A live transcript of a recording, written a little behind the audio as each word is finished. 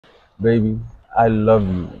Baby, I love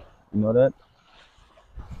you. You know that?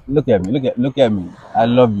 Look at me. Look at me. I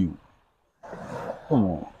love you. Come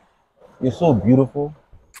on. You're so beautiful.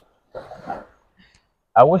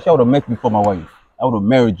 I wish I would have met you before my wife. I would have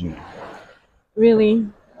married you. Really?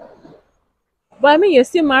 But I mean, you're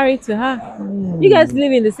still married to her. You guys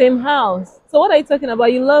live in the same house. So what are you talking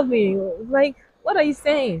about? You love me. Like, what are you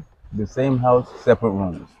saying? The same house, separate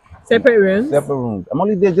rooms. Separate rooms? Separate rooms. I'm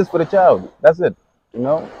only there just for the child. That's it. You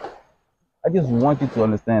know? I just want you to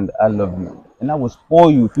understand I love you. And I will spoil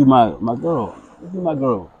you if you're my girl. If you're my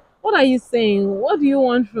girl. What are you saying? What do you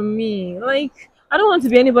want from me? Like, I don't want to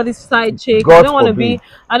be anybody's side chick. God I don't want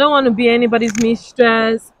to be anybody's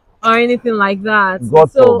mistress or anything like that.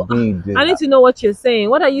 God So forbid. I need to know what you're saying.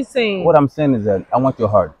 What are you saying? What I'm saying is that I want your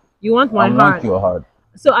heart. You want my I heart. want your heart.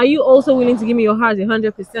 So are you also willing to give me your heart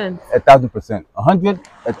 100%? 1,000%. 100,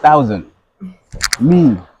 1,000.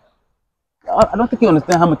 Me. I don't think you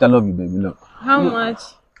understand how much I love you, baby. Look. How much?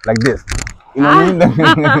 Like this. You know what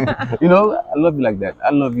I mean? You know, I love you like that. I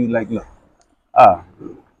love you like, look. Ah.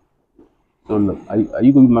 So look, are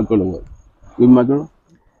you gonna be my girl or what? You be my girl?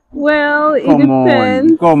 Well, it Come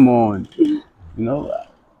depends. on, come on. You know,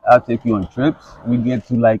 I'll take you on trips. We get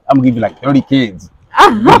to like, I'm gonna give you like 30 kids.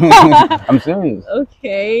 I'm serious.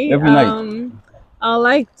 Okay. Every night. I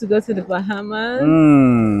like to go to the Bahamas.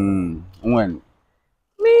 When?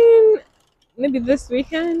 I mean, maybe this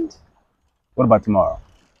weekend. What about tomorrow?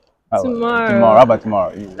 Tomorrow. Tomorrow. How about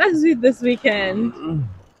tomorrow? Let's do it this weekend.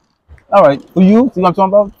 All right. For you, see what I'm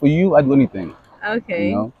talking about? For you, I'd do anything. Okay.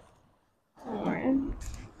 You know? Alright.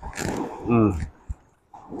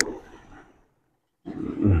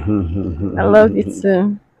 I love you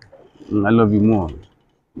too. I love you more.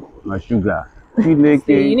 My sugar. See,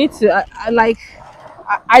 you need to,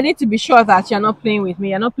 I need to be sure that you're not playing with me.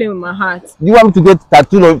 You're not playing with my heart. Do you want me to get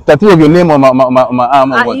tattoo of your name on my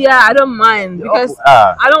arm or what? Yeah, I don't mind because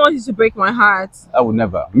I don't want you to break my heart. I would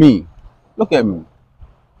never. Me. Look at me.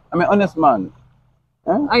 I'm an honest man.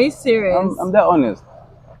 Huh? Are you serious? I'm that honest.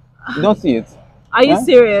 You don't see it. Are you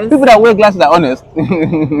serious? People that wear glasses are honest.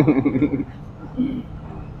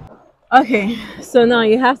 Okay, so now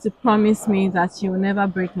you have to promise me that you will never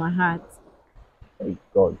break my heart. Hey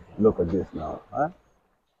God, look at this now. Huh?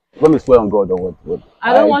 Let me swear on God or what?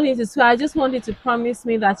 I don't want you to swear. I just want you to promise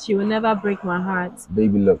me that you will never break my heart.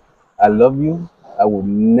 Baby, look. I love you. I will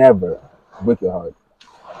never break your heart.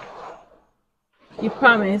 You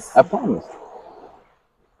promise? I promise.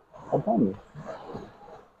 I promise.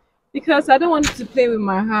 Because I don't want you to play with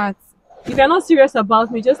my heart. If you're not serious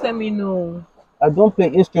about me, just let me know. I don't play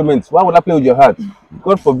instruments. Why would I play with your heart?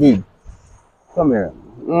 God forbid. Come here.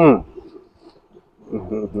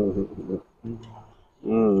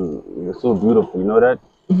 You're so beautiful. You know that?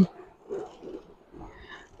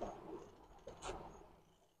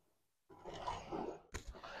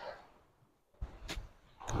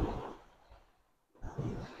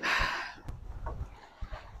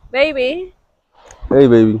 Baby. Hey,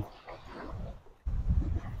 baby.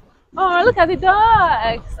 Oh, look at the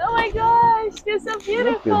dogs. Oh my gosh, they're so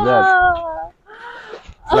beautiful. Look at that.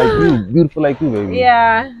 Like you, beautiful like you, baby.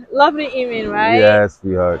 Yeah, lovely evening, right? Yes,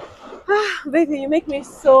 sweetheart. Baby, you make me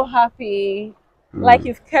so happy. Like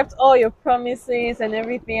you've kept all your promises and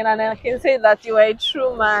everything, and I can say that you are a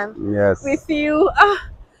true man. Yes. With you,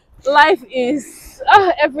 life is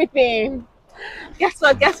everything. Guess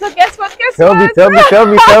what? Tell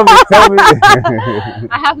me.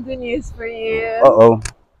 I have good news for you. Uh-oh.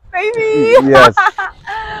 Baby. Yes.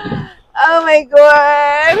 Oh my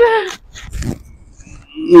god.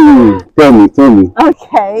 Tell me.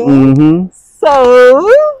 Okay.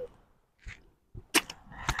 So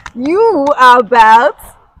you are about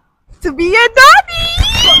to be a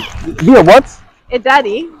daddy. Be a what? A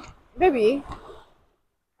daddy, baby.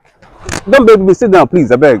 Don't baby, sit down,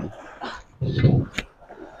 please. I beg.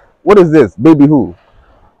 What is this, baby? Who?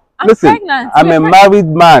 I'm pregnant. I'm a married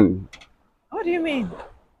man. What do you mean?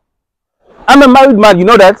 I'm a married man. You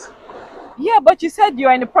know that? Yeah, but you said you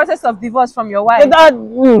are in the process of divorce from your wife. You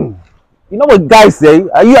know what guys say?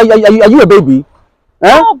 Are you a baby?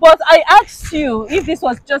 Huh? No, but I asked you if this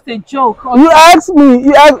was just a joke. You asked me.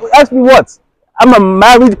 You asked me what? I'm a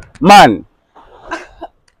married man.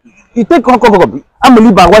 You think I'm gonna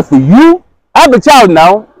leave my wife for you? I have a child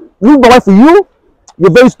now. Leave my wife for you?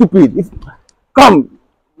 You're very stupid. Come,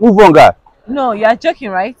 move on, guy. No, you are joking,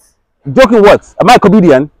 right? Joking what? Am I a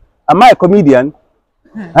comedian?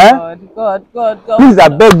 Huh? God. Please, I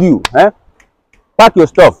beg you. Huh? Pack your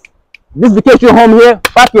stuff. This vacation home here,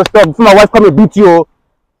 pack your stuff before my wife come and beat you.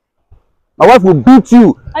 My wife will beat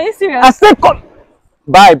you. Are you serious? I said, come.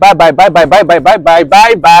 Bye. I'm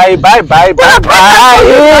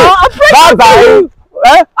Bye bye.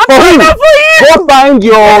 Eh? For him. For you. Go find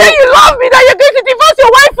your. Then you love me. That you're going to divorce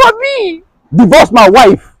your wife for me. Divorce my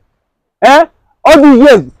wife. Eh? All these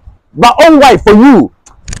years, my own wife for you.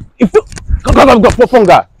 If you come,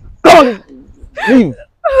 Fonga. Come on, leave.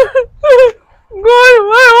 God,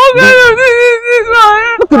 what kind of thing is this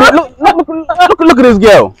one? Look at this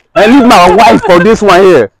girl. And leave my wife for this one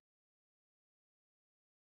here.